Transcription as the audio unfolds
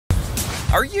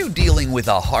Are you dealing with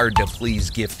a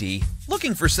hard-to-please giftee?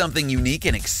 Looking for something unique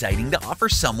and exciting to offer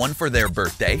someone for their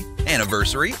birthday,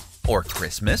 anniversary, or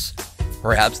Christmas?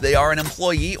 Perhaps they are an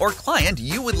employee or client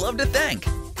you would love to thank.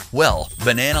 Well,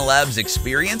 BananaLab's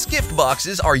Experience gift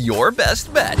boxes are your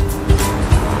best bet.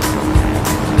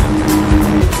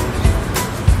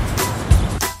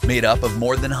 Made up of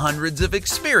more than hundreds of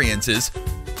experiences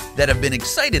that have been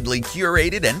excitedly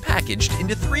curated and packaged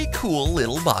into 3 cool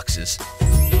little boxes.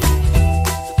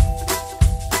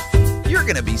 You're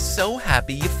gonna be so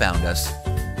happy you found us.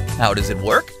 How does it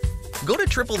work? Go to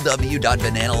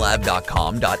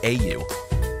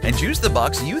www.bananalab.com.au and choose the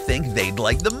box you think they'd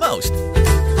like the most.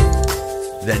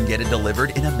 Then get it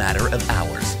delivered in a matter of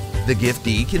hours. The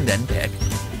giftee can then pick,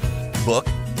 book,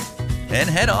 and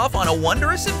head off on a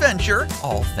wondrous adventure,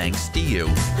 all thanks to you.